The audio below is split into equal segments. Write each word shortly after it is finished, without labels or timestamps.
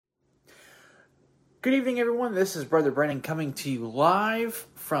Good evening, everyone. This is Brother Brennan coming to you live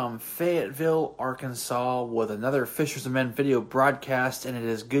from Fayetteville, Arkansas with another Fishers of Men video broadcast, and it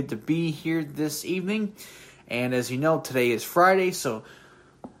is good to be here this evening. And as you know, today is Friday, so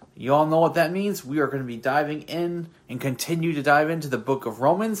you all know what that means. We are going to be diving in and continue to dive into the book of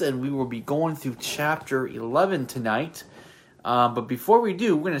Romans, and we will be going through chapter 11 tonight. But before we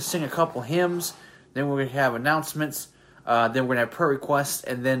do, we're going to sing a couple hymns, then we're going to have announcements, then we're going to have prayer requests,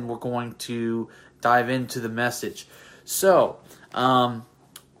 and then we're going to dive into the message. So, I'm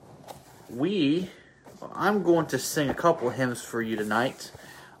going to sing a couple hymns for you tonight.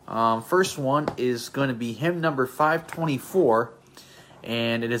 First one is going to be hymn number 524,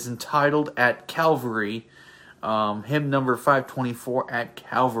 and it is entitled At Calvary. Hymn number 524, At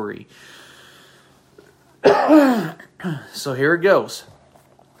Calvary. So here it goes.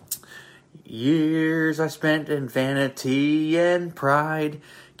 Years I spent in vanity and pride,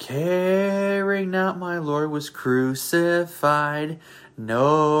 caring not my Lord was crucified,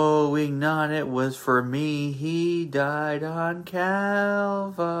 knowing not it was for me he died on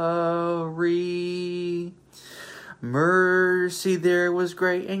Calvary. Mercy there was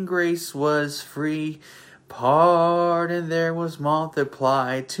great and grace was free, pardon there was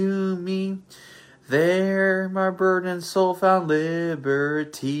multiplied to me. There my burdened soul found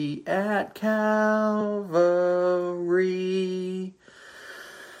liberty at Calvary.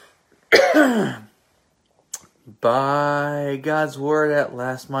 By God's word at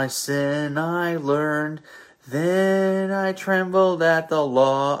last my sin I learned, then I trembled at the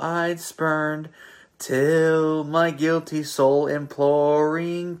law I'd spurned, till my guilty soul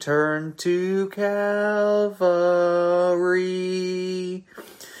imploring turned to Calvary.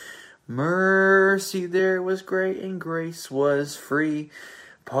 Mercy there was great and grace was free,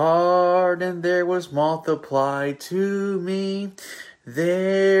 pardon there was multiplied to me.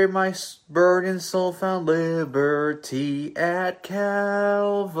 There my burdened soul found liberty at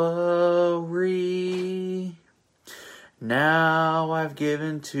Calvary. Now I've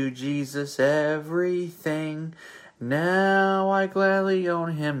given to Jesus everything, now I gladly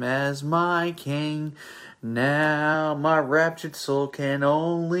own him as my King. Now my raptured soul can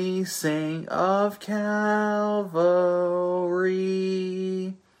only sing of Calvary.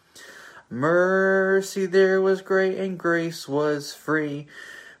 Mercy there was great and grace was free,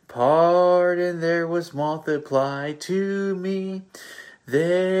 pardon there was multiplied to me.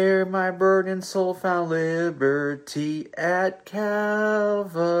 There my burdened soul found liberty at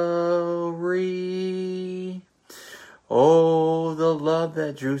Calvary. Oh, the love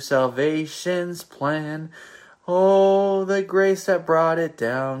that drew salvation's plan. Oh, the grace that brought it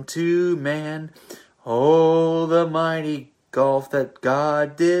down to man. Oh, the mighty gulf that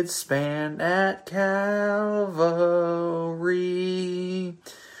God did span at Calvary.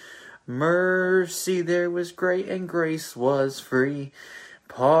 Mercy there was great and grace was free,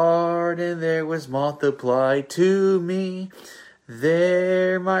 pardon there was multiplied to me.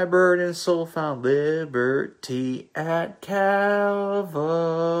 There my burdened soul found liberty at Calvary.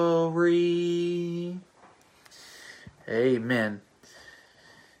 Amen.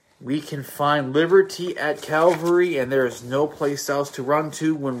 We can find liberty at Calvary, and there is no place else to run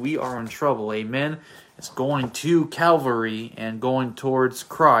to when we are in trouble. Amen. It's going to Calvary and going towards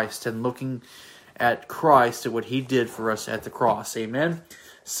Christ and looking at Christ and what he did for us at the cross. Amen.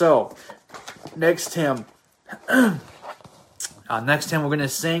 So, next hymn. Next hymn we're going to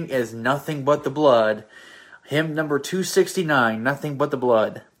sing is Nothing But the Blood. Hymn number 269, Nothing But the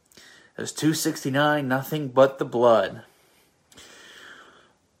Blood. There's 269, Nothing But the Blood.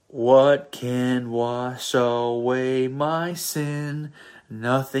 What can wash away my sin?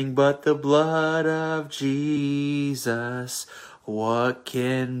 Nothing but the blood of Jesus. What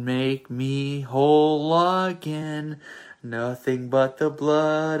can make me whole again? Nothing but the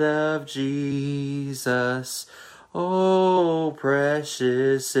blood of Jesus. Oh,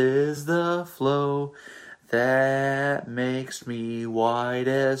 precious is the flow that makes me white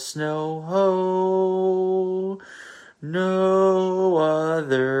as snow. Oh, no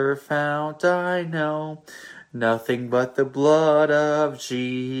other fount I know, nothing but the blood of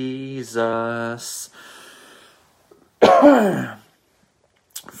Jesus.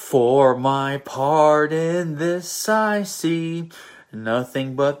 For my part in this I see,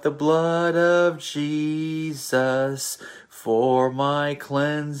 nothing but the blood of Jesus. For my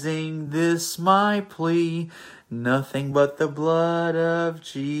cleansing this my plea, nothing but the blood of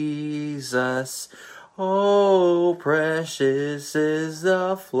Jesus. Oh, precious is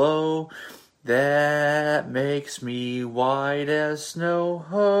the flow that makes me white as snow.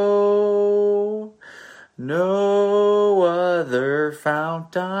 Oh, no other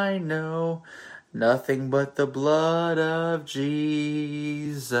fount I know, Nothing but the blood of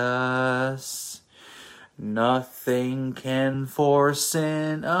Jesus. Nothing can for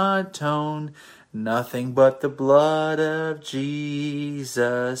sin atone. Nothing but the blood of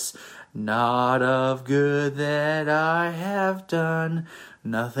Jesus. Not of good that I have done.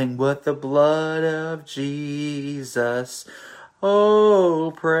 Nothing but the blood of Jesus.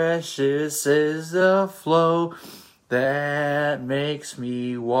 Oh, precious is the flow that makes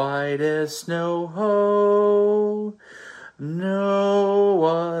me white as snow. Oh, no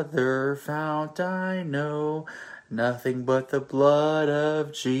other fount I know. Nothing but the blood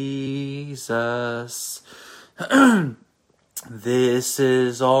of Jesus. This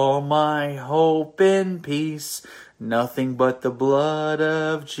is all my hope and peace. Nothing but the blood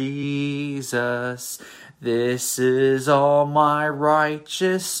of Jesus. This is all my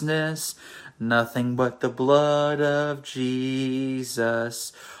righteousness. Nothing but the blood of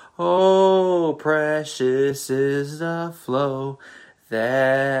Jesus. Oh, precious is the flow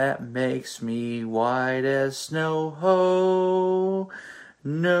that makes me white as snow. Oh,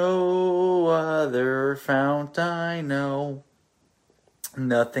 no other fount I know.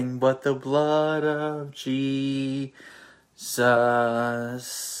 Nothing but the blood of Jesus.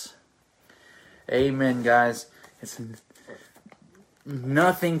 Amen, guys.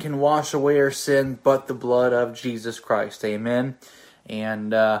 Nothing can wash away our sin but the blood of Jesus Christ. Amen.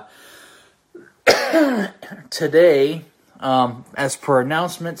 And today, as per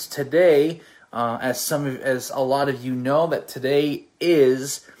announcements, today, as a lot of you know, that today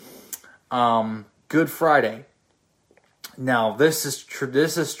is Good Friday. Now,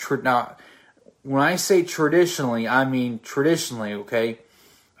 now, when I say traditionally, I mean traditionally. Okay,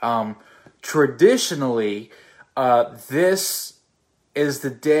 traditionally, this is the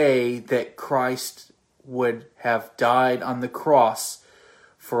day that Christ would have died on the cross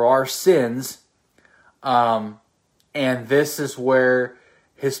for our sins, and this is where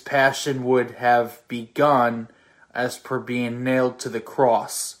his passion would have begun, as per being nailed to the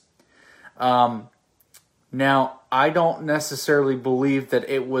cross. Now, I don't necessarily believe that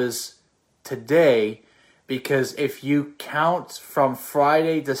it was today, because if you count from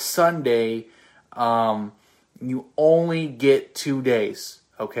Friday to Sunday, you only get 2 days,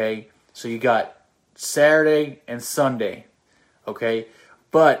 okay? So you got Saturday and Sunday, okay?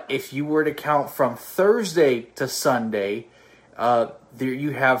 But if you were to count from Thursday to Sunday, there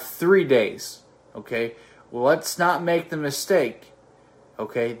you have 3 days, okay? Well, let's not make the mistake,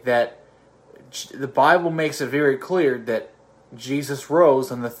 okay, that the Bible makes it very clear that Jesus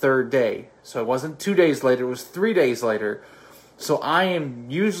rose on the third day. So it wasn't 2 days later, it was 3 days later. So I am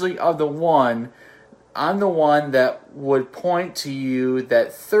usually I'm the one that would point to you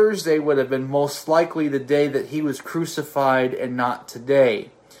that Thursday would have been most likely the day that he was crucified and not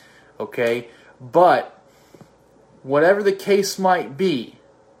today. Okay? But whatever the case might be,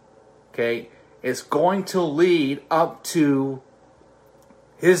 okay, it's going to lead up to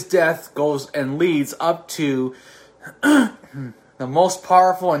his death goes and leads up to the most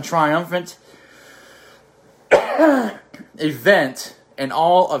powerful and triumphant event in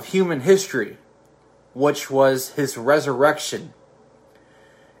all of human history, which was his resurrection.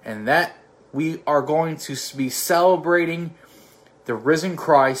 And that we are going to be celebrating the risen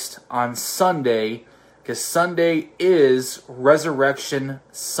Christ on Sunday, because Sunday is Resurrection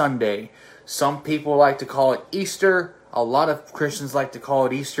Sunday. Some people like to call it Easter. A lot of Christians like to call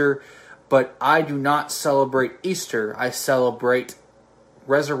it Easter. But I do not celebrate Easter. I celebrate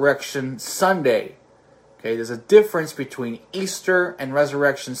Resurrection Sunday. Okay, there's a difference between Easter and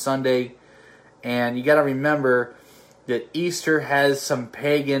Resurrection Sunday. And you got to remember that Easter has some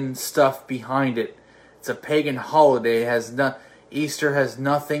pagan stuff behind it. It's a pagan holiday. Easter has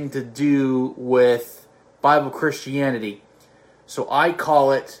nothing to do with Bible Christianity. So I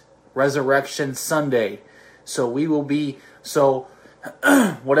call it Resurrection Sunday. So we will be,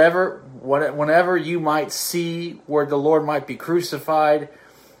 whenever you might see where the Lord might be crucified,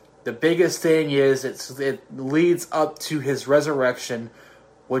 the biggest thing is it leads up to his resurrection,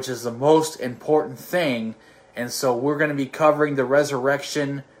 which is the most important thing. And so we're going to be covering the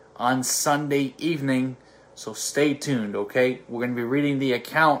resurrection on Sunday evening. So stay tuned, okay? We're going to be reading the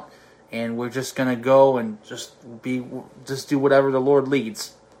account, and we're just going to go and just do whatever the Lord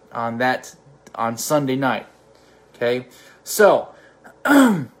leads on Sunday night. Okay? So,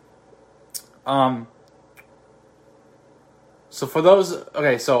 so for those,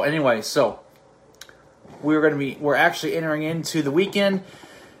 okay, so anyway, so we're actually entering into the weekend,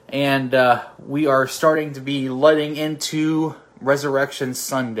 and we are starting to be letting into Resurrection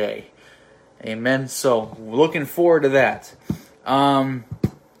Sunday. Amen. So we're looking forward to that.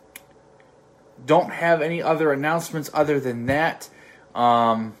 don't have any other announcements other than that.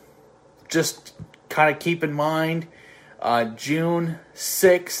 Just kind of keep in mind, June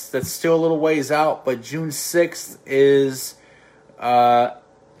 6th, that's still a little ways out, but June 6th is, June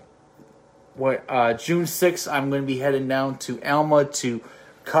 6th, I'm going to be heading down to Alma to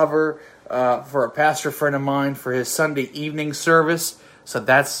cover for a pastor friend of mine for his Sunday evening service. So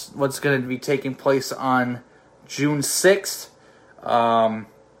that's what's going to be taking place on June 6th.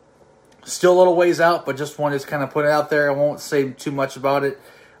 Still a little ways out, but just wanted to kind of put it out there. I won't say too much about it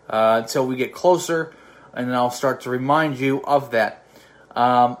until we get closer, and then I'll start to remind you of that.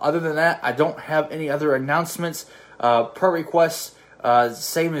 Other than that, I don't have any other announcements. Prayer requests,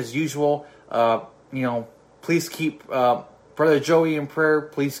 same as usual. Please keep Brother Joey in prayer.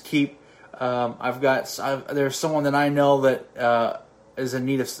 Please keep. There's someone that I know that is in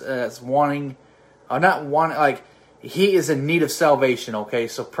need of he is in need of salvation. Okay,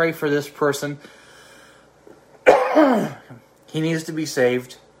 so pray for this person. He needs to be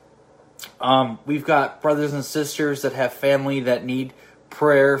saved. We've got brothers and sisters that have family that need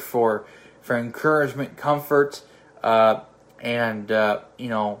prayer for encouragement, comfort, and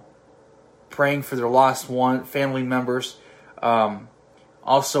praying for their lost family members.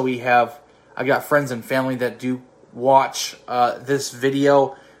 Also, I got friends and family that do watch this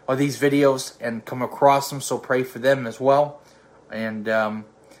video or these videos and come across them, so pray for them as well. And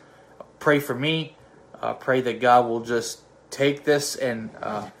pray for me. Pray that God will just take this and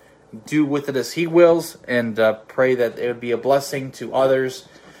do with it as He wills, and pray that it would be a blessing to others.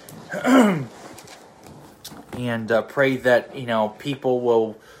 And pray that people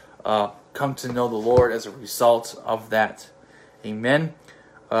will come to know the Lord as a result of that. Amen.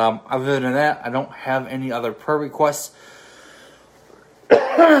 Other than that, I don't have any other prayer requests.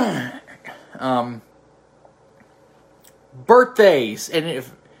 Birthdays, and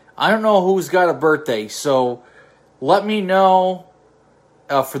if I don't know who's got a birthday, so let me know.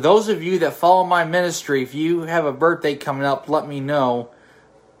 For those of you that follow my ministry, if you have a birthday coming up, let me know.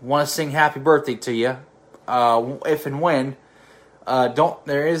 Want to sing happy birthday to you, if and when.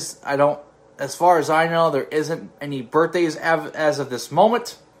 As far as I know, there isn't any birthdays as of this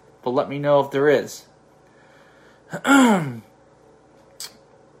moment, but let me know if there is.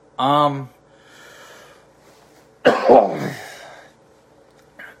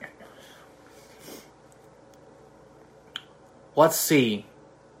 Let's see.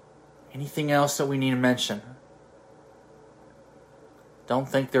 Anything else that we need to mention? Don't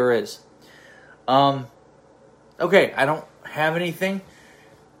think there is. Okay, I don't have anything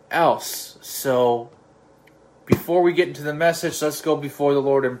else. So, before we get into the message, let's go before the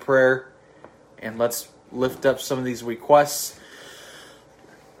Lord in prayer, and let's lift up some of these requests.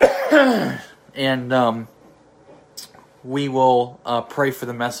 And we will pray for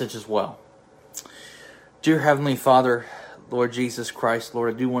the message as well. Dear Heavenly Father, Lord Jesus Christ,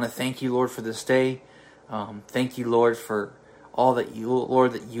 Lord, I do want to thank you, Lord, for this day. Thank you, Lord, for all that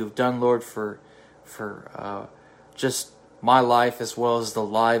you've done, Lord, for just my life as well as the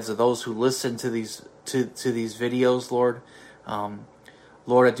lives of those who listen to these videos, Lord.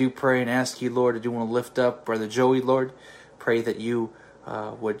 Lord, I do pray and ask you, Lord, I do want to lift up Brother Joey, Lord. Pray that you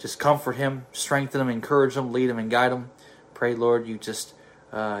would just comfort him, strengthen him, encourage him, lead him, and guide him. Pray, Lord, you just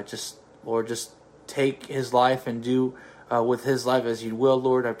take his life and do with his life as you will,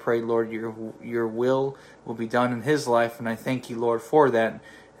 Lord. I pray, Lord, your will be done in his life, and I thank you, Lord, for that.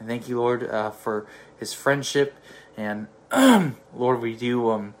 And thank you, Lord, for his friendship. And Lord, we do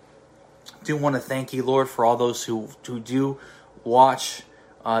want to thank you, Lord, for all those who do watch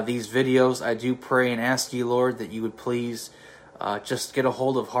these videos. I do pray and ask you, Lord, that you would please just get a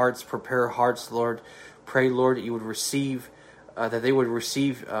hold of hearts, prepare hearts, Lord. Pray, Lord, that you would receive, that they would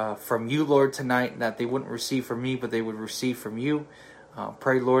receive from you, Lord, tonight, that they wouldn't receive from me, but they would receive from you.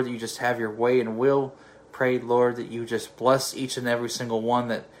 Pray, Lord, that you just have your way and will. Pray, Lord, that you just bless each and every single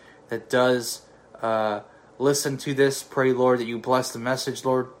one that does listen to this. Pray, Lord, that you bless the message,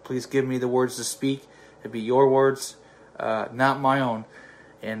 Lord. Please give me the words to speak. It be your words, not my own.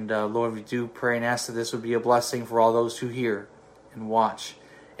 And Lord, we do pray and ask that this would be a blessing for all those who hear and watch.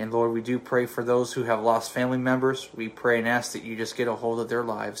 And Lord, we do pray for those who have lost family members. We pray and ask that you just get a hold of their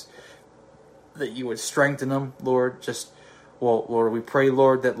lives, that you would strengthen them, Lord. Lord, we pray,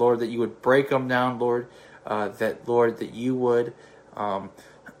 Lord, that you would break them down, Lord. That you would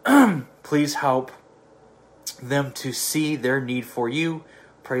please help them to see their need for you.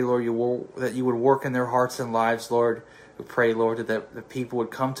 Pray, Lord, that you would work in their hearts and lives, Lord. We pray, Lord, that the people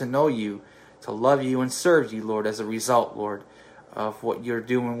would come to know you, to love you and serve you, Lord, as a result, Lord, of what you're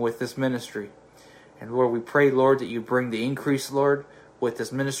doing with this ministry. And Lord, we pray, Lord, that you bring the increase, Lord, with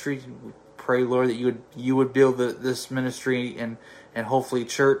this ministry. We pray, Lord, that you would build this ministry and hopefully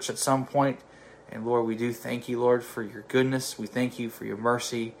church at some point. And Lord, we do thank you, Lord, for your goodness. We thank you for your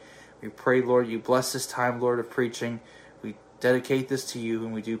mercy. We pray, Lord, you bless this time, Lord, of preaching. We dedicate this to you,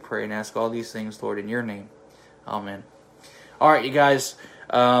 and we do pray and ask all these things, Lord, in your name. Amen. All right, you guys.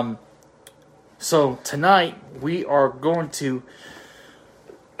 So tonight we are going to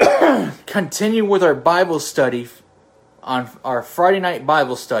continue with our Bible study on our Friday night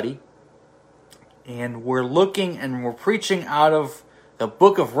Bible study. And we're looking and we're preaching out of the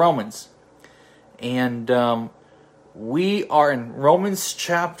book of Romans. And we are in Romans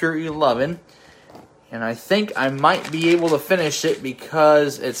chapter 11. And I think I might be able to finish it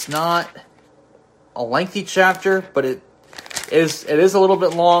because it's not a lengthy chapter, but it is a little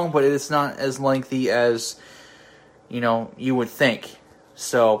bit long, but it's not as lengthy as you would think.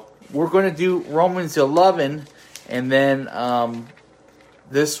 So we're going to do Romans 11, and then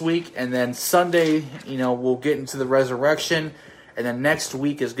this week, and then Sunday, we'll get into the resurrection, and then next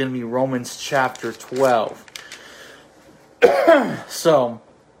week is going to be Romans chapter 12. So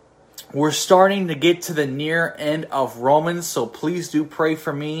we're starting to get to the near end of Romans, so please do pray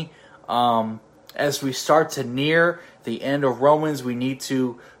for me. As we start to near the end of Romans, we need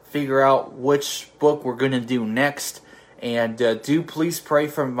to figure out which book we're going to do next. And do please pray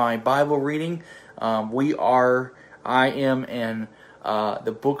for my Bible reading. I am in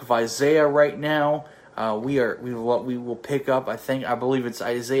the book of Isaiah right now. We will pick up, I believe it's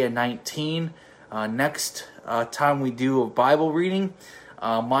Isaiah 19 next time we do a Bible reading.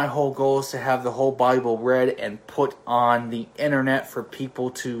 My whole goal is to have the whole Bible read and put on the internet for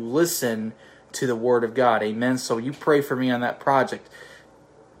people to listen to the Word of God. Amen. So you pray for me on that project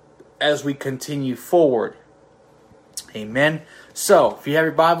as we continue forward. Amen. So, if you have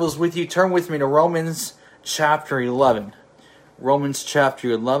your Bibles with you, turn with me to Romans chapter 11. Romans chapter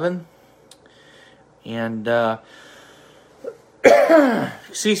 11. And,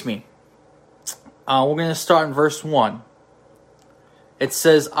 excuse me. We're going to start in verse 1. It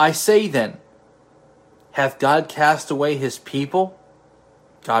says, I say then, hath God cast away his people?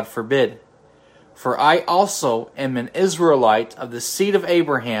 God forbid. For I also am an Israelite of the seed of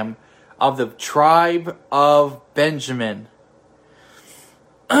Abraham, of the tribe of Benjamin.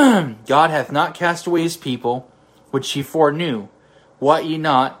 God hath not cast away his people, which he foreknew. Wot ye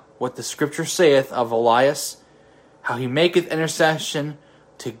not what the Scripture saith of Elias, how he maketh intercession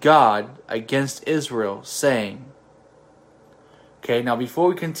to God against Israel, saying... Okay, now before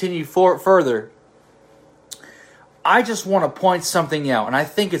we continue further, I just want to point something out, and I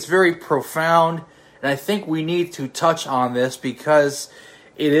think it's very profound, and I think we need to touch on this because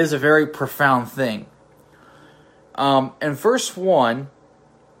it is a very profound thing. In verse 1,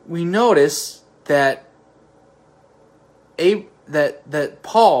 we notice that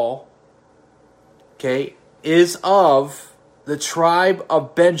Paul, okay, is of the tribe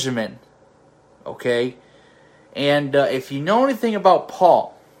of Benjamin, okay? And if you know anything about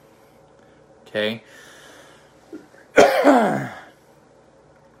Paul, okay,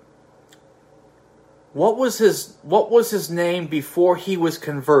 what was his name before he was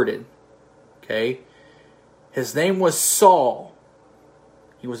converted? Okay, his name was Saul.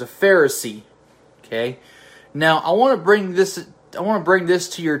 He was a Pharisee. Okay, now I want to bring this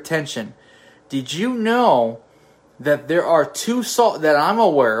to your attention. Did you know that there are two Sauls that I'm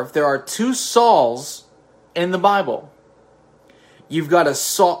aware of? There are two Sauls in the Bible. You've got a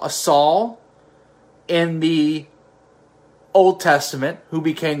Saul in the Old Testament who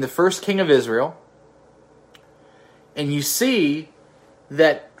became the first king of Israel. And you see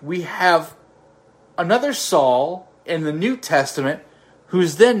that we have another Saul in the New Testament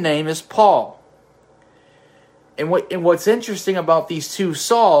whose then name is Paul. And what's interesting about these two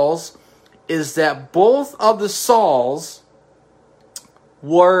Sauls is that both of the Sauls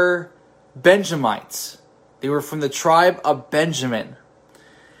were Benjamites. They were from the tribe of Benjamin.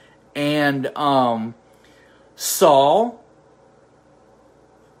 And Saul,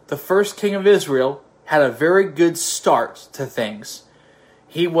 the first king of Israel, had a very good start to things.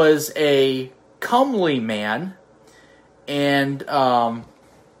 He was a comely man, and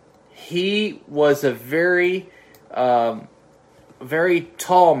he was a very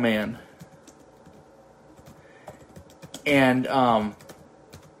tall man. And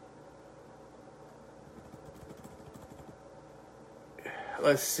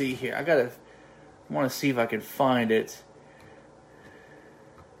let's see here. I want to see if I can find it.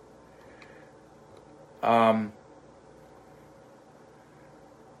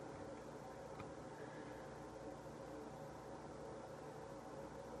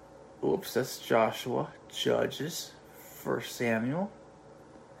 Oops, that's Joshua. Judges. 1 Samuel.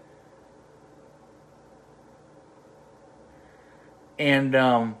 And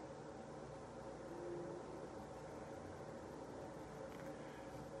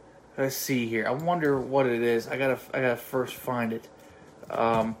let's see here. I wonder what it is. I gotta first find it.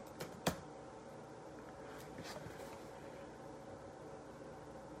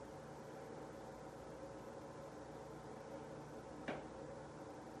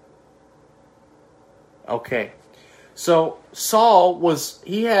 Okay, so Saul was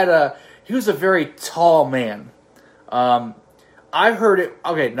he was a very tall man. I heard it.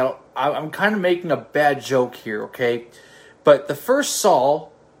 Okay, no, I'm kind of making a bad joke here. Okay, but the first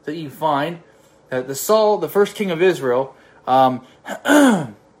Saul that you find, the first king of Israel, I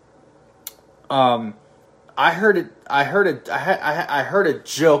heard a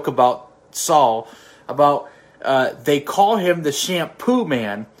joke about Saul about they call him the shampoo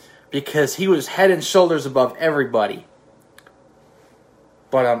man because he was head and shoulders above everybody.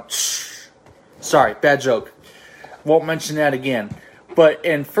 But sorry, bad joke. Won't mention that again. But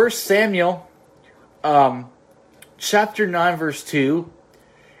in 1 Samuel, chapter 9, verse 2,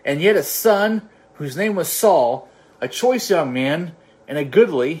 and yet a son whose name was Saul, a choice young man and a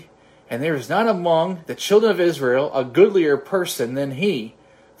goodly, and there is not among the children of Israel a goodlier person than he.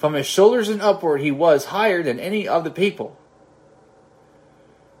 From his shoulders and upward he was higher than any of the people.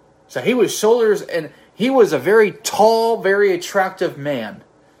 So he was shoulders, and he was a very tall, very attractive man.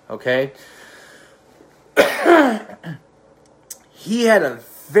 Okay? He had a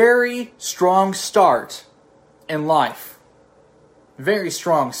very strong start in life. Very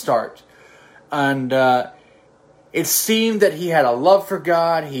strong start. And it seemed that he had a love for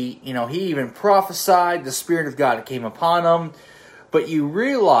God. He even prophesied. The Spirit of God came upon him. But you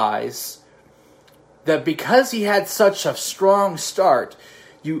realize that because he had such a strong start,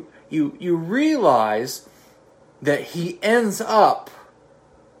 you realize that he ends up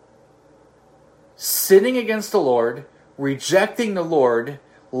sinning against the Lord, rejecting the Lord,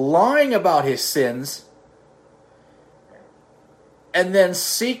 lying about his sins, and then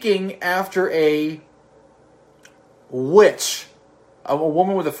seeking after a witch, a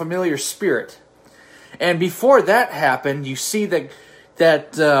woman with a familiar spirit. And before that happened, you see that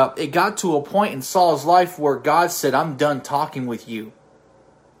it got to a point in Saul's life where God said, "I'm done talking with you."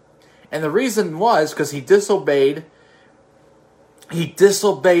 And the reason was because he disobeyed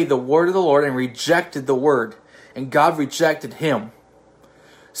the word of the Lord and rejected the word. And God rejected him.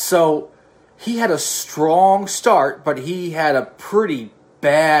 So he had a strong start, but he had a pretty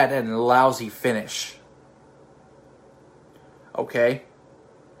bad and lousy finish. Okay?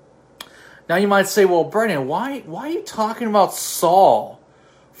 Now you might say, well, Brennan, why are you talking about Saul,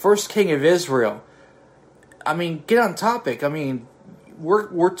 first king of Israel? I mean, get on topic. I mean,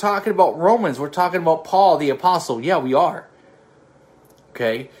 we're talking about Romans. We're talking about Paul the apostle. Yeah, we are.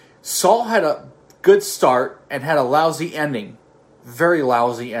 Okay? Saul had a good start and had a lousy ending. Very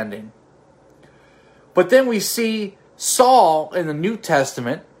lousy ending. But then we see Saul in the New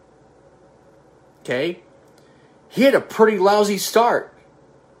Testament. Okay? He had a pretty lousy start.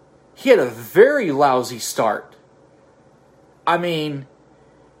 He had a very lousy start. I mean,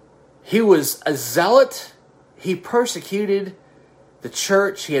 he was a zealot. He persecuted the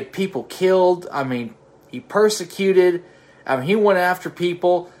church. He had people killed. I mean, he persecuted. I mean, he went after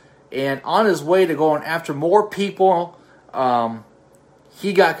people. And on his way to going after more people,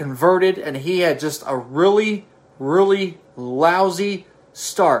 he got converted. And he had just a really, really lousy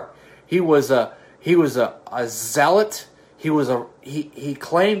start. He was a zealot. He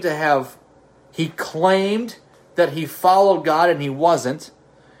claimed that he followed God, and he wasn't.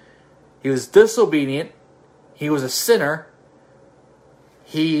 He was disobedient. He was a sinner.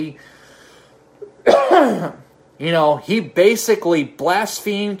 He he basically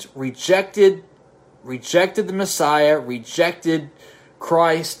blasphemed, rejected the Messiah, rejected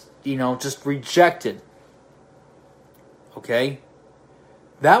Christ, just rejected. Okay?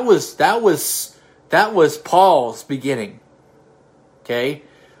 That was Paul's beginning. Okay?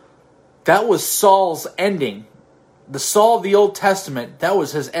 That was Saul's ending. The Saul of the Old Testament, that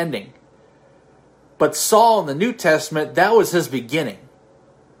was his ending. But Saul in the New Testament, that was his beginning.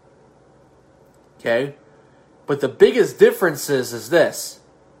 Okay? But the biggest difference is this.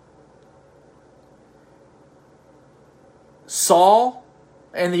 Saul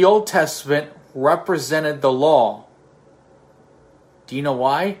in the Old Testament represented the law. Do you know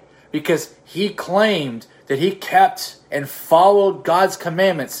why? Because he claimed that he kept and followed God's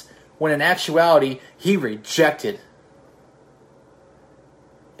commandments when in actuality he rejected.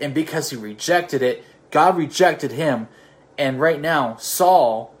 And because he rejected it, God rejected him. And right now,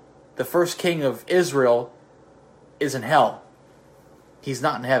 Saul, the first king of Israel, is in hell. He's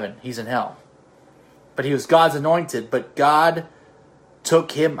not in heaven. He's in hell. But he was God's anointed. But God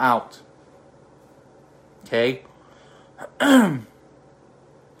took him out. Okay?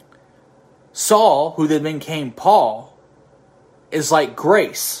 Saul, who then became Paul, is like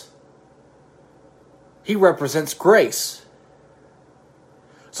grace. He represents grace.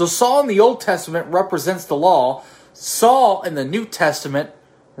 So Saul in the Old Testament represents the law. Saul in the New Testament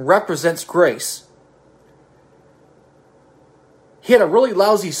represents grace. He had a really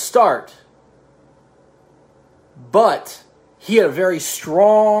lousy start, but he had a very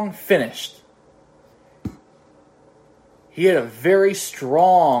strong finish. He had a very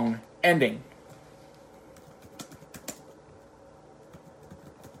strong ending.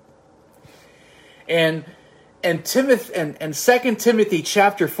 And 2 Timothy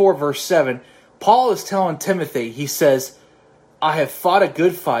chapter 4, verse 7, Paul is telling Timothy, he says, I have fought a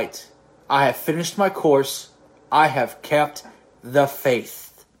good fight. I have finished my course. I have kept the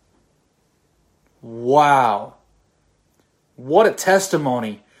faith. Wow. What a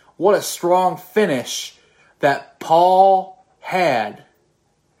testimony. What a strong finish that Paul had.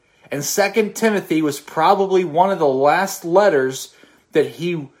 And 2 Timothy was probably one of the last letters that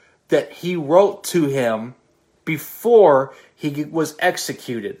he wrote to him before he was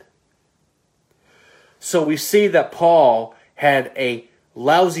executed. So we see that Paul had a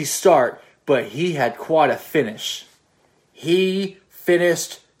lousy start, but he had quite a finish. He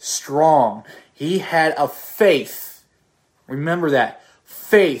finished strong. He had a faith. Remember that.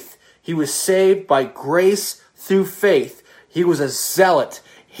 Faith. He was saved by grace through faith. He was a zealot.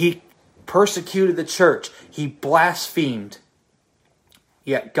 He persecuted the church. He blasphemed.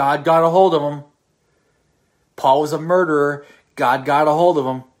 Yet God got a hold of him. Paul was a murderer. God got a hold of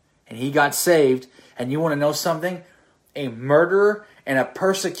him. And he got saved. And you want to know something? A murderer and a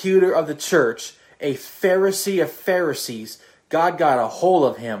persecutor of the church, a Pharisee of Pharisees, God got a hold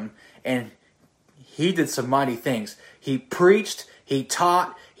of him. And he did some mighty things. He preached, he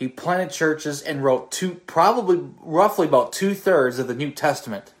taught, he planted churches, and wrote roughly about 2/3 of the New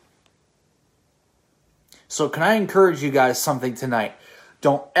Testament. So can I encourage you guys something tonight?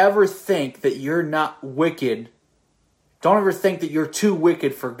 Don't ever think that you're not wicked. Don't ever think that you're too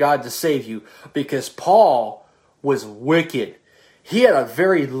wicked for God to save you, because Paul was wicked. He had a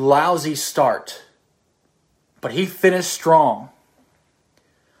very lousy start, but he finished strong.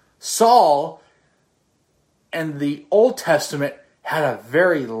 Saul in the Old Testament had a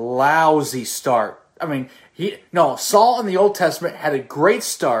very lousy start. Saul in the Old Testament had a great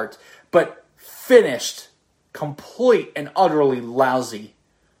start, but finished complete and utterly lousy.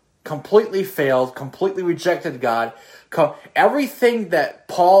 Completely failed, completely rejected God. Everything that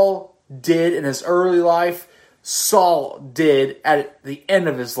Paul did in his early life, Saul did at the end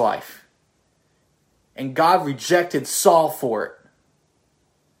of his life. And God rejected Saul for it.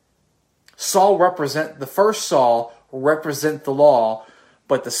 The first Saul represent the law,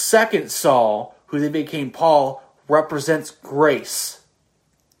 but the second Saul, who then became Paul, represents grace.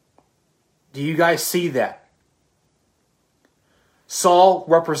 Do you guys see that? Saul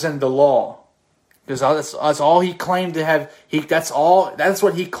represented the law, because that's all he claimed to have. That's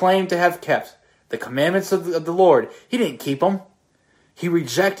what he claimed to have kept. The commandments of the Lord. He didn't keep them. He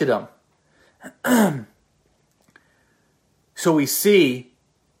rejected them. So we see.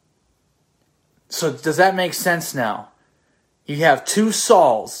 So does that make sense now? You have two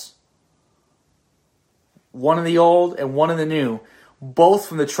Sauls, one in the old and one in the new, both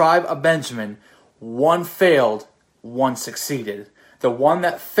from the tribe of Benjamin. One failed, one succeeded. The one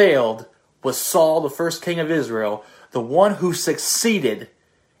that failed was Saul, the first king of Israel. The one who succeeded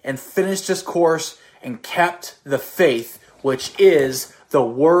and finished his course and kept the faith, which is the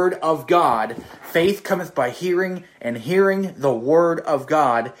word of God. Faith cometh by hearing, and hearing the word of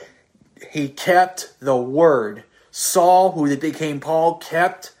God. He kept the word. Saul, who became Paul,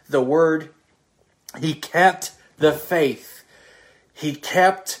 kept the word. He kept the faith. He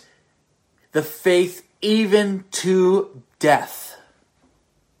kept the faith even to death.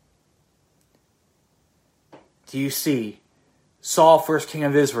 Do you see? Saul, first king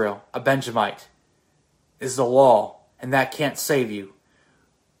of Israel, a Benjamite, is the law, and that can't save you.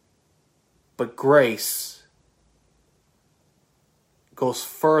 But grace goes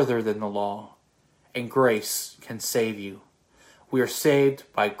further than the law, and grace can save you. We are saved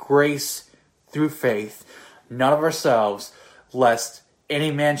by grace through faith, not of ourselves, lest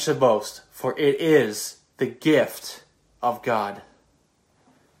any man should boast, for it is the gift of God.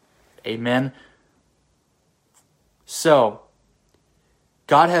 Amen. So,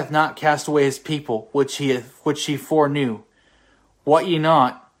 God hath not cast away his people, which he foreknew. Wot ye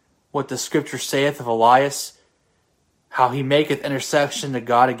not what the Scripture saith of Elias, how he maketh intercession to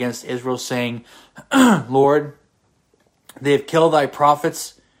God against Israel, saying, Lord, They have killed thy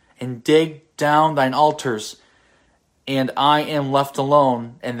prophets and digged down thine altars, and I am left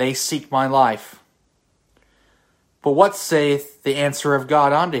alone, and they seek my life. But what saith the answer of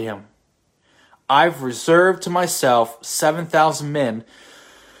God unto him? I've reserved to myself 7,000 men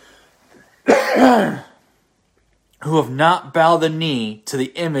who have not bowed the knee to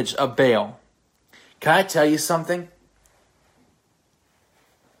the image of Baal. Can I tell you something?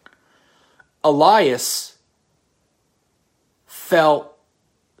 Elias felt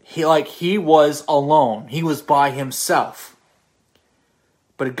like he was alone. He was by himself.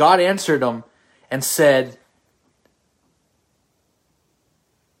 But God answered him and said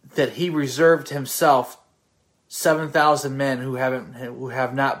that he reserved himself 7,000 men who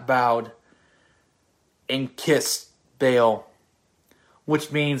have not bowed and kissed Baal.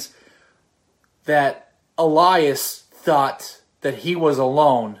 Which means that Elias thought that he was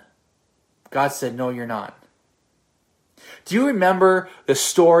alone. God said, no, you're not. Do you remember the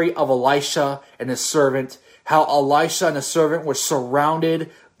story of Elisha and his servant? How Elisha and his servant were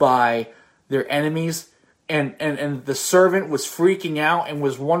surrounded by their enemies, and the servant was freaking out and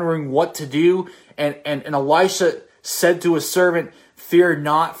was wondering what to do. And Elisha said to his servant, fear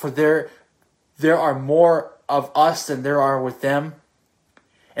not, for there are more of us than there are with them.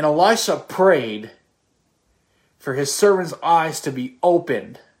 And Elisha prayed for his servant's eyes to be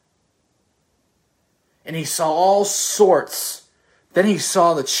opened. And he saw all sorts. Then he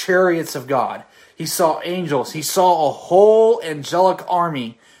saw the chariots of God. He saw angels. He saw a whole angelic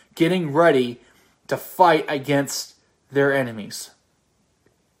army getting ready to fight against their enemies.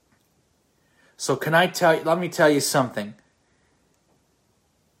 So let me tell you something.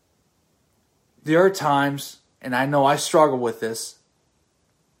 There are times, and I know I struggle with this,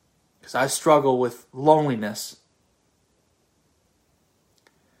 because I struggle with loneliness.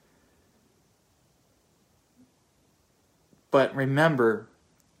 But remember,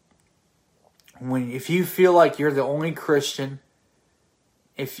 if you feel like you're the only Christian,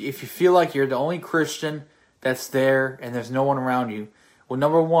 if you feel like you're the only Christian that's there and there's no one around you, well,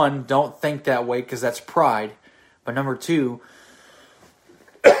 number one, don't think that way, because that's pride. But number two,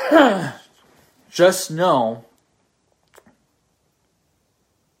 just know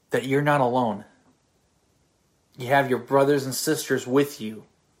that you're not alone. You have your brothers and sisters with you.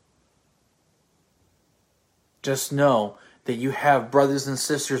 Just know that you have brothers and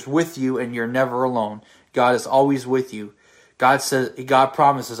sisters with you, and you're never alone. God is always with you. God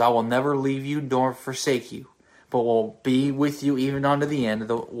promises, I will never leave you nor forsake you, but will be with you even unto the end of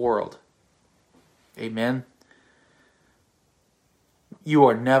the world. Amen. You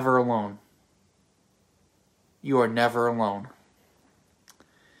are never alone. You are never alone.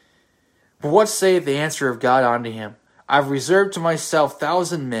 But what saith the answer of God unto him? I've reserved to myself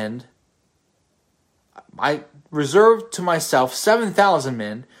 1,000 men. I reserved to myself 7,000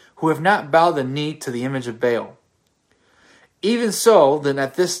 men who have not bowed the knee to the image of Baal. Even so, then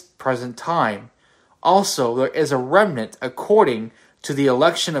at this present time, also there is a remnant according to the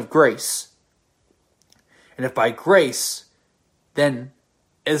election of grace. And if by grace, then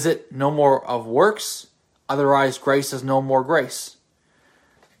is it no more of works? Otherwise, grace is no more grace.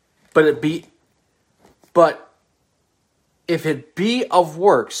 But if it be of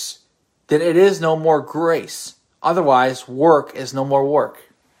works, then it is no more grace. Otherwise, work is no more work.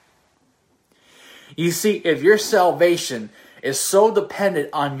 You see, if your salvation is so dependent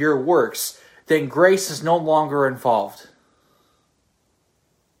on your works, then grace is no longer involved.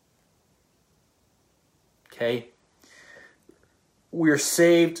 Okay? We are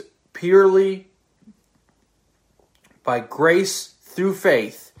saved purely by grace through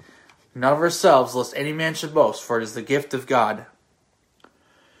faith, not of ourselves, lest any man should boast, for it is the gift of God.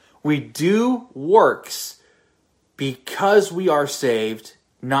 We do works because we are saved,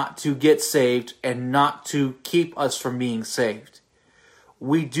 not to get saved and not to keep us from being saved.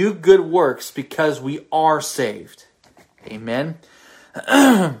 We do good works because we are saved. Amen.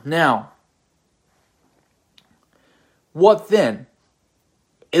 Now, what then?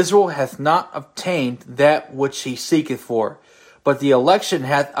 Israel hath not obtained that which he seeketh for, but the election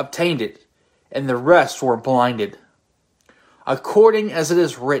hath obtained it, and the rest were blinded. According as it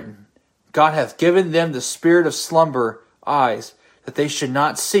is written, God hath given them the spirit of slumber, eyes that they should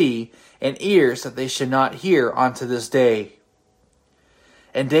not see, and ears that they should not hear unto this day.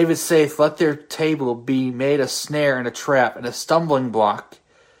 And David saith, let their table be made a snare and a trap, and a stumbling block,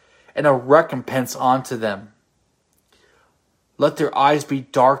 and a recompense unto them. Let their eyes be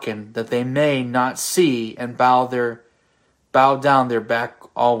darkened, that they may not see, and bow down their back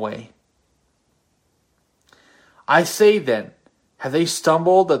alway. I say then, have they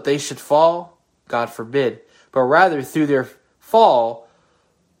stumbled that they should fall? God forbid. but rather through their fall,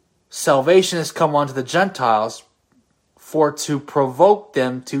 salvation has come unto the Gentiles for to provoke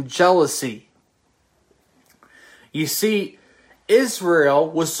them to jealousy. You see, Israel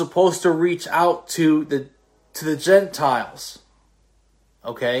was supposed to reach out to the Gentiles.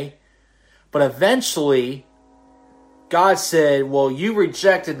 Okay? But eventually, God said, well, you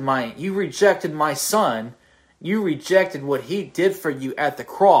rejected my son. You rejected what he did for you at the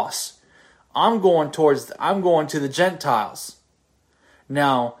cross. I'm going to the Gentiles.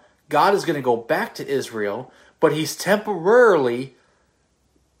 Now, God is going to go back to Israel, but he's temporarily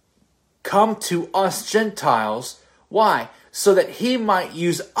come to us Gentiles. Why? So that he might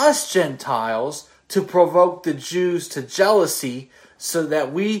use us Gentiles to provoke the Jews to jealousy, so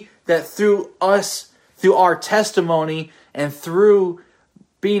that through our testimony and through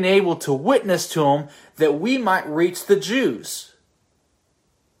being able to witness to them, that we might reach the Jews.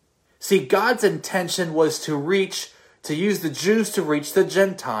 See, God's intention was to use the Jews to reach the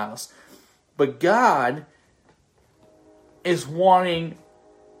Gentiles. But God is wanting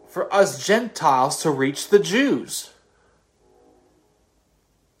for us Gentiles to reach the Jews,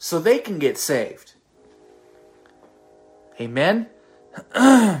 so they can get saved. Amen?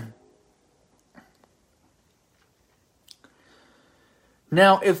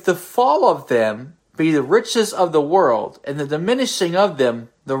 Now, if the fall of them be the riches of the world, and the diminishing of them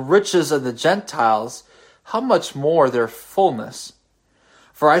the riches of the Gentiles, how much more their fullness?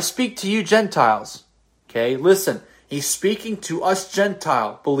 For I speak to you Gentiles. Okay, listen. He's speaking to us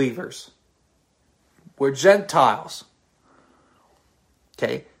Gentile believers. We're Gentiles.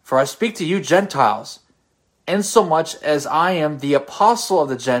 Okay, for I speak to you Gentiles. Insomuch as I am the apostle of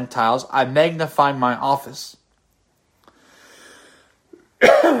the Gentiles, I magnify my office.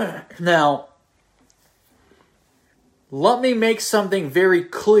 Now, let me make something very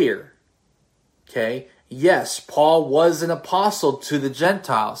clear. Okay? Yes, Paul was an apostle to the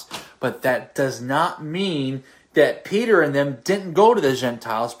Gentiles, but that does not mean that Peter and them didn't go to the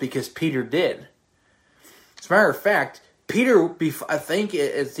Gentiles, because Peter did. As a matter of fact, Peter, I think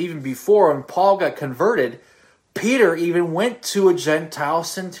it's even before when Paul got converted, Peter even went to a Gentile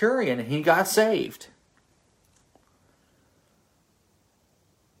centurion and he got saved.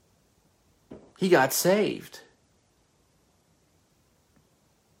 He got saved.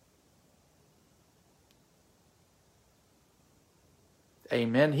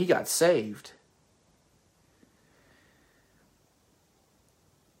 Amen. He got saved.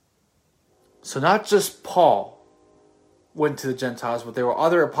 So not just Paul went to the Gentiles, but there were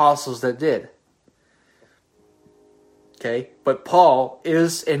other apostles that did. Okay, but Paul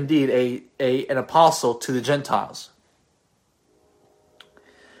is indeed an apostle to the Gentiles.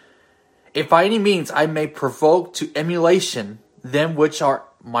 If by any means I may provoke to emulation them which are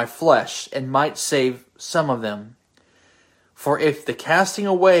my flesh, and might save some of them. For if the casting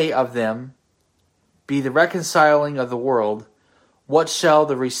away of them be the reconciling of the world, what shall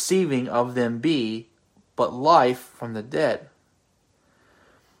the receiving of them be but life from the dead?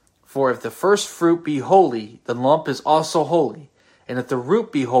 For if the first fruit be holy, the lump is also holy. And if the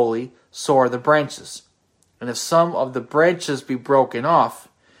root be holy, so are the branches. And if some of the branches be broken off,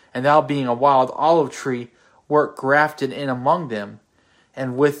 and thou being a wild olive tree wert grafted in among them,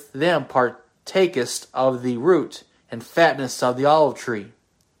 and with them partakest of the root and fatness of the olive tree.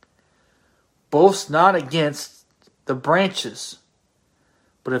 Boast not against the branches,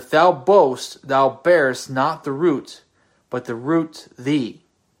 but if thou boast, thou bearest not the root, but the root thee.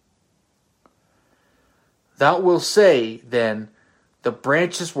 Thou wilt say, then, the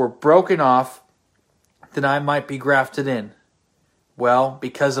branches were broken off, that I might be grafted in. Well,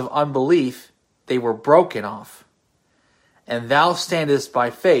 because of unbelief, they were broken off. And thou standest by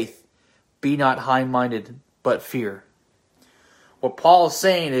faith, be not high-minded, but fear. What Paul is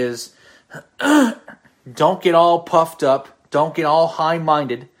saying is, don't get all puffed up, don't get all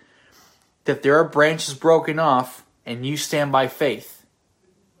high-minded, that there are branches broken off, and you stand by faith.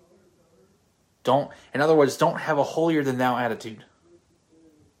 In other words, don't have a holier-than-thou attitude.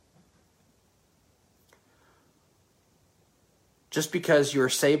 Just because you are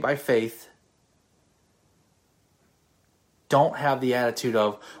saved by faith, don't have the attitude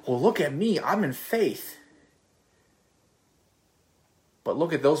of, well, look at me, I'm in faith. But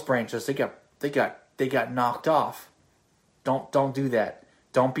look at those branches, they got knocked off. Don't do that.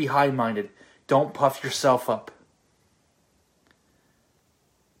 Don't be high-minded. Don't puff yourself up.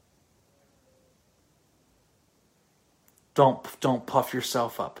 Don't puff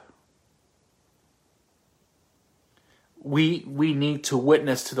yourself up. We need to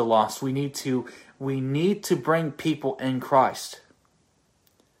witness to the lost. We need to bring people in Christ.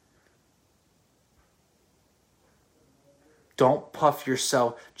 Don't puff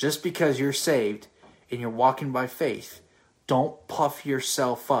yourself just because you're saved and you're walking by faith. Don't puff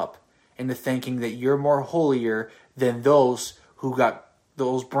yourself up into thinking that you're more holier than those who got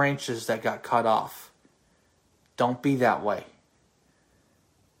those branches that got cut off. Don't be that way.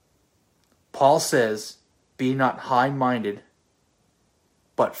 Paul says, be not high-minded,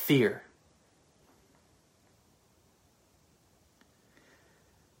 but fear.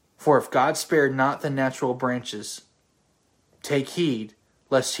 For if God spared not the natural branches, take heed,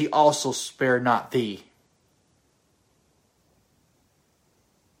 lest he also spare not thee.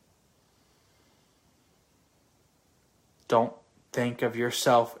 Don't think of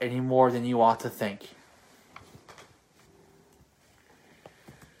yourself any more than you ought to think.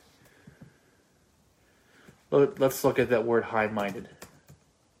 Let's look at that word high-minded.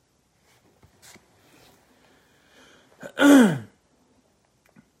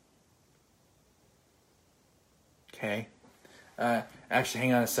 Okay. Actually,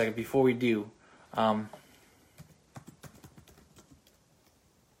 hang on a second. Before we do,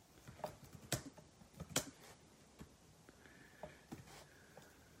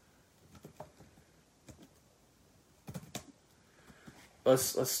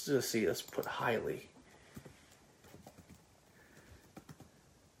 let's just see. Let's put highly.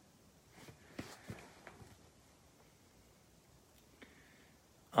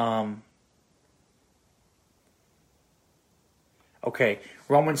 Okay,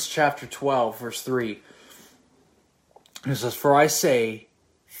 Romans chapter 12, verse 3. It says, for I say,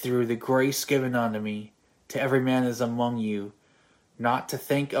 through the grace given unto me, to every man that is among you, not to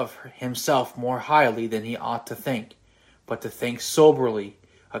think of himself more highly than he ought to think, but to think soberly,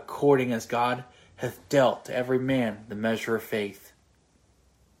 according as God hath dealt to every man the measure of faith.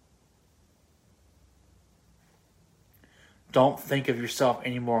 Don't think of yourself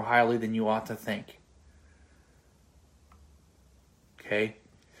any more highly than you ought to think. Okay?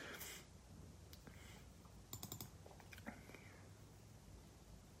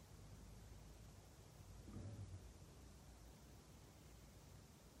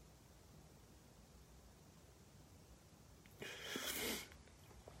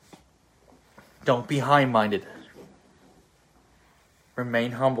 Don't be high-minded.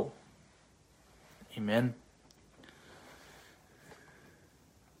 Remain humble. Amen.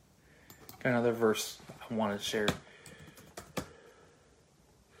 Got another verse I want to share.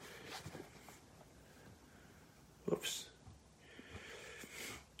 Whoops.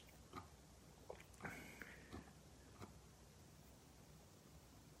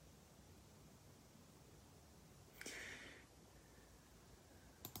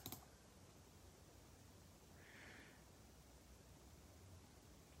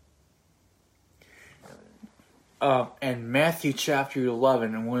 And Matthew chapter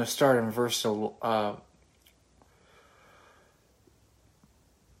 11, I'm going to start in verse...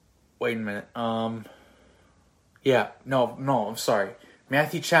 wait a minute. I'm sorry.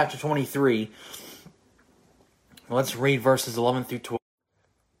 Matthew chapter 23. Let's read verses 11 through 12.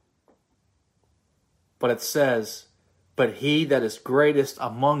 But it says, but he that is greatest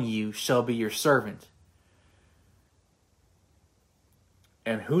among you shall be your servant.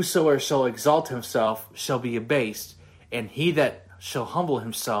 And whosoever shall exalt himself shall be abased, and he that shall humble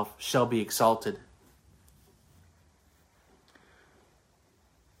himself shall be exalted.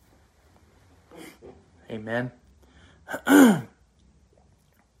 Amen.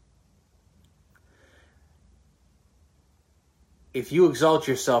 If you exalt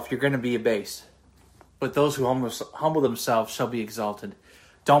yourself, you're going to be abased. But those who humble themselves shall be exalted.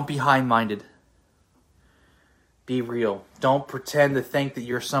 Don't be high-minded. Be real. Don't pretend to think that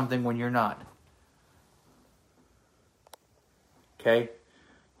you're something when you're not. Okay?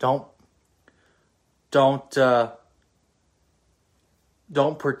 Don't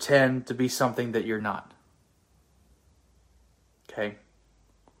pretend to be something that you're not. Okay?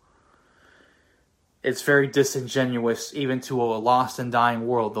 It's very disingenuous even to a lost and dying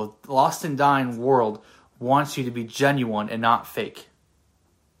world. The lost and dying world wants you to be genuine and not fake.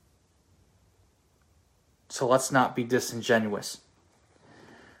 So let's not be disingenuous.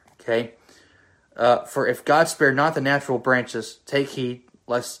 Okay? For if God spare not the natural branches, take heed,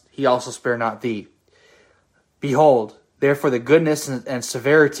 lest he also spare not thee. Behold, therefore the goodness and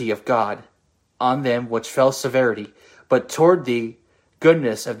severity of God on them which fell severity, but toward thee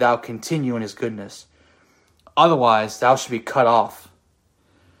goodness, if thou continue in his goodness. Otherwise thou shalt be cut off.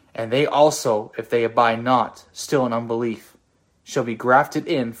 And they also, if they abide not, still in unbelief, shall be grafted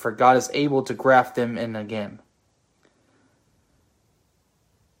in, for God is able to graft them in again.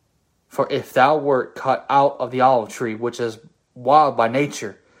 For if thou wert cut out of the olive tree, which is wild by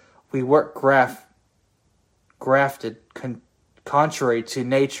nature, we were grafted contrary to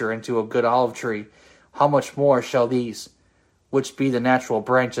nature into a good olive tree, how much more shall these, which be the natural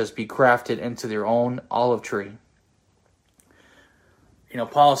branches, be grafted into their own olive tree?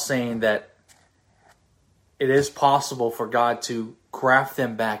 Paul's saying that it is possible for God to graft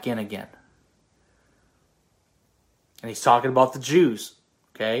them back in again. And he's talking about the Jews,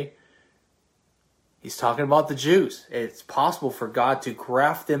 okay? He's talking about the Jews. It's possible for God to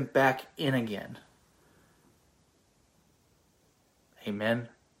graft them back in again. Amen.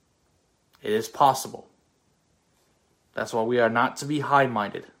 It is possible. That's why we are not to be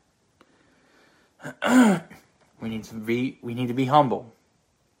high-minded. We need to be humble.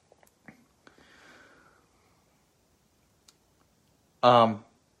 For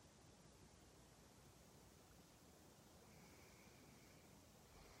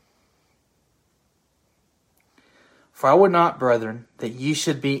I would not, brethren, that ye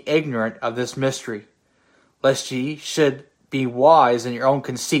should be ignorant of this mystery, lest ye should be wise in your own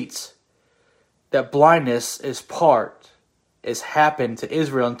conceits, that blindness is happened to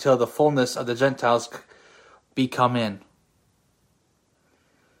Israel until the fullness of the Gentiles be come in.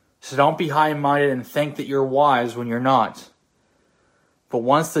 So don't be high-minded and think that you're wise when you're not. But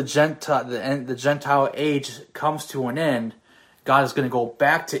once the Gentile age comes to an end, God is going to go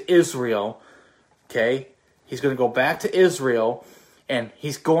back to Israel, okay? He's going to go back to Israel, and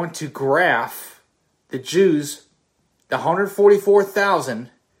he's going to graft the Jews, the 144,000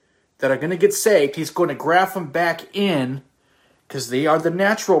 that are going to get saved. He's going to graft them back in, because they are the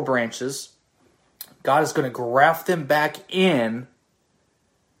natural branches. God is going to graft them back in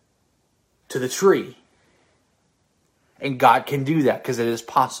to the tree. And God can do that because it is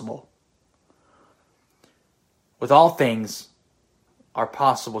possible. With all things are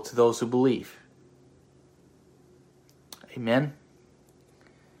possible to those who believe. Amen.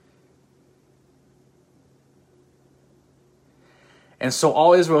 And so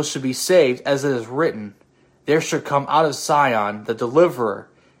all Israel should be saved, as it is written, there shall come out of Zion the deliverer,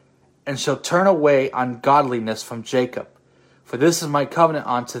 and shall turn away ungodliness from Jacob. For this is my covenant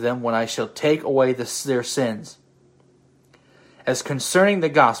unto them, when I shall take away their sins. As concerning the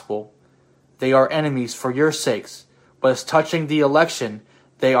gospel, they are enemies for your sakes, but as touching the election,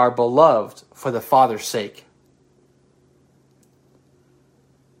 they are beloved for the Father's sake.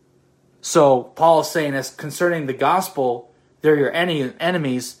 So Paul is saying, as concerning the gospel, they're your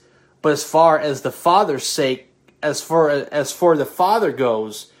enemies, but as far as the Father's sake, as for the Father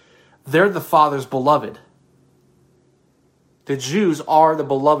goes, they're the Father's beloved. The Jews are the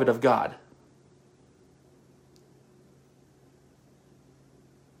beloved of God.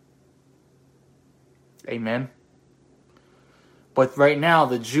 Amen. But right now,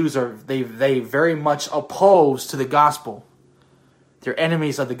 the Jews they very much opposed to the gospel. They're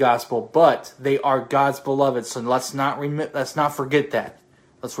enemies of the gospel, but they are God's beloved. So let's not forget that.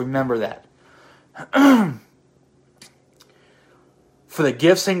 Let's remember that. For the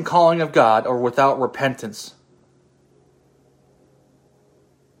gifts and calling of God are without repentance.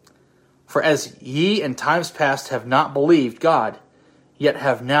 For as ye in times past have not believed God, yet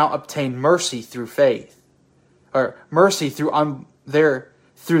have now obtained mercy through faith, or mercy through their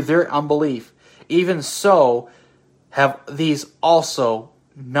unbelief, even so have these also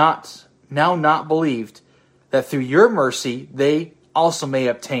not believed, that through your mercy they also may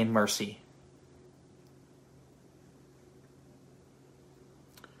obtain mercy.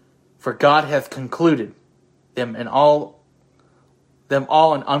 For God hath concluded them all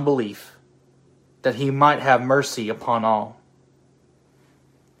in unbelief, that he might have mercy upon all.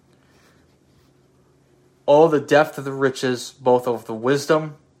 Oh, the depth of the riches, both of the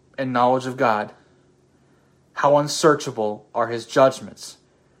wisdom and knowledge of God. How unsearchable are his judgments,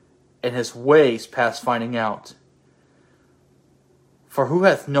 and his ways past finding out. For who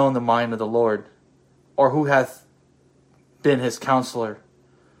hath known the mind of the Lord? Or who hath been his counselor?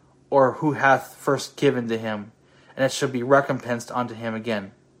 Or who hath first given to him, and it shall be recompensed unto him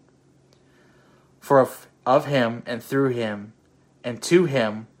again? For of him, and through him, and to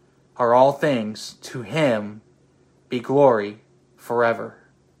him are all things, to him be glory forever.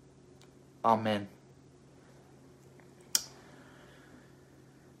 Amen.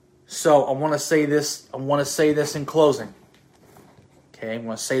 So I want to say this in closing. Okay, I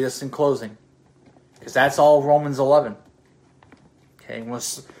want to say this in closing, because that's all Romans 11. Okay, I want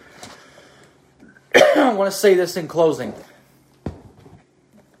to say this in closing.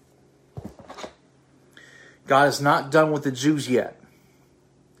 God is not done with the Jews yet.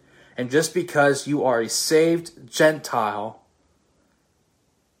 And just because you are a saved Gentile,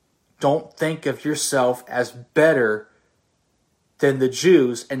 don't think of yourself as better than the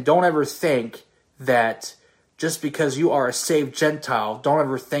Jews, and don't ever think that just because you are a saved Gentile, don't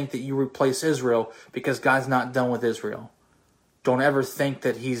ever think that you replace Israel, because God's not done with Israel. Don't ever think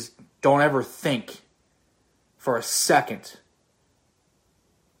for a second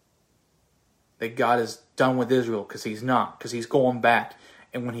that God is done with Israel, because He's not, because He's going back.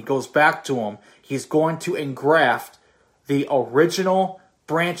 And when He goes back to them, He's going to engraft the original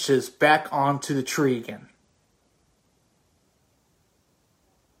branches back onto the tree again.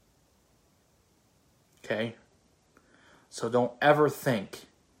 Okay? So don't ever think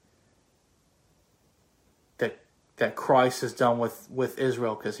that Christ is done with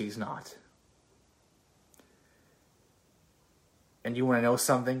Israel, because He's not. And you want to know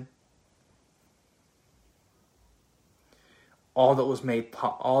something? All that was made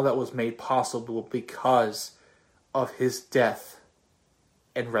possible because of His death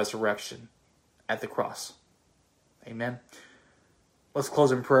and resurrection at the cross. Amen. Let's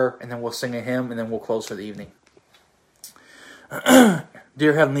close in prayer, and then we'll sing a hymn, and then we'll close for the evening.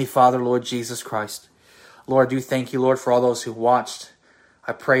 Dear Heavenly Father, Lord Jesus Christ, Lord, I do thank you, Lord, for all those who watched.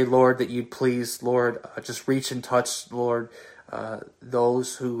 I pray, Lord, that you'd please, Lord, just reach and touch, Lord,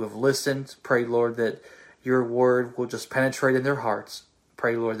 those who have listened. Pray, Lord, that your word will just penetrate in their hearts.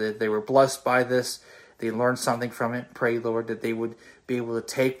 Pray, Lord, that they were blessed by this. They learned something from it. Pray, Lord, that they would be able to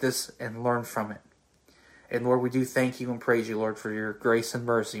take this and learn from it. And Lord, we do thank you and praise you, Lord, for your grace and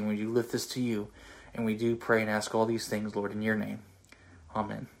mercy when you lift this to you. And we do pray and ask all these things, Lord, in your name.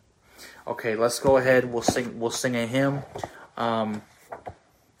 Amen. Okay, let's go ahead. We'll sing a hymn. Let's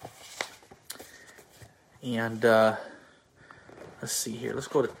see here.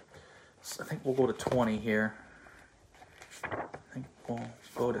 I think we'll go to 20 here. I think we'll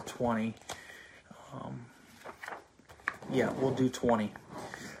go to 20. Yeah, we'll do 20.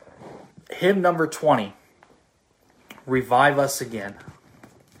 Hymn number 20. Revive Us Again.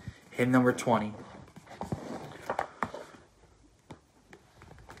 Hymn number 20.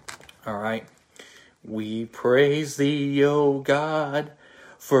 All right. We praise thee, O God,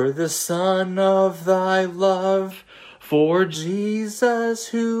 for the Son of thy love, for Jesus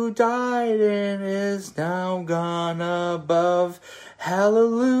who died and is now gone above.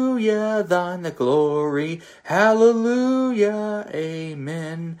 Hallelujah, thine the glory. Hallelujah,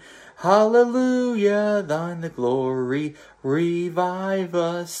 amen. Hallelujah, thine the glory. Revive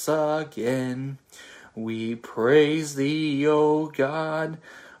us again. We praise thee, O God,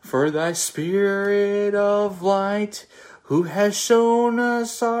 for thy Spirit of light, who has shown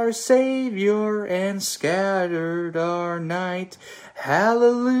us our Savior and scattered our night.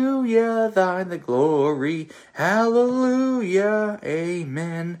 Hallelujah, thine the glory. Hallelujah,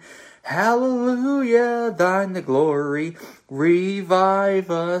 amen. Hallelujah, thine the glory. Revive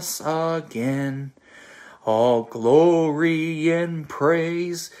us again. All glory and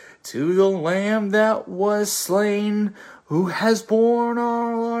praise to the Lamb that was slain, who has borne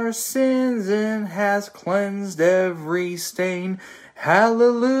all our sins and has cleansed every stain.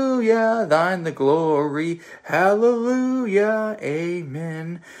 Hallelujah, thine the glory. Hallelujah,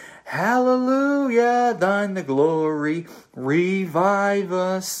 amen. Hallelujah, thine the glory. Revive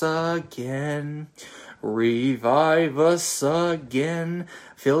us again. Revive us again.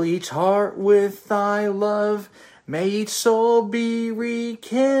 Fill each heart with thy love. May each soul be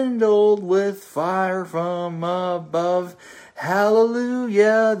rekindled with fire from above.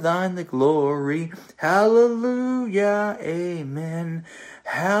 Hallelujah, thine the glory. Hallelujah, amen.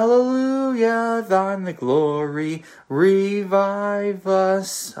 Hallelujah, thine the glory. Revive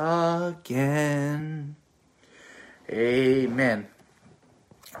us again. Amen.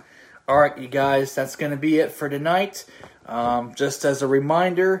 All right, you guys, that's going to be it for tonight. Just as a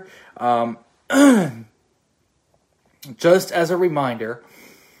reminder,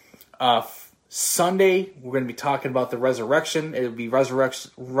 Sunday, we're going to be talking about the resurrection. It'll be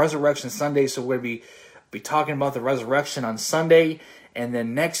Resurrection Sunday, so we're going to be talking about the resurrection on Sunday. And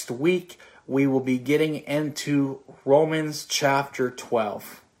then next week, we will be getting into Romans chapter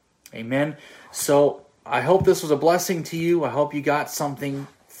 12. Amen. So I hope this was a blessing to you. I hope you got something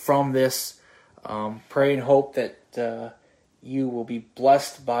from this. Pray and hope that you will be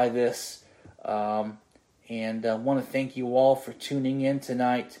blessed by this. And I want to thank you all for tuning in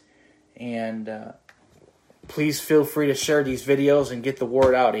tonight. And please feel free to share these videos and get the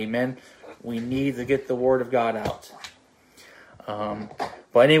word out. Amen. We need to get the word of God out.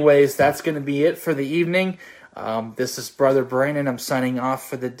 But anyways, that's going to be it for the evening. This is Brother Brandon. I'm signing off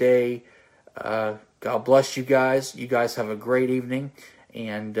for the day. God bless you guys. You guys have a great evening.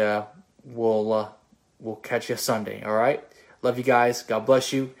 And we'll catch you Sunday. All right? Love you guys. God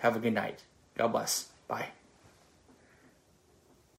bless you. Have a good night. God bless. Bye.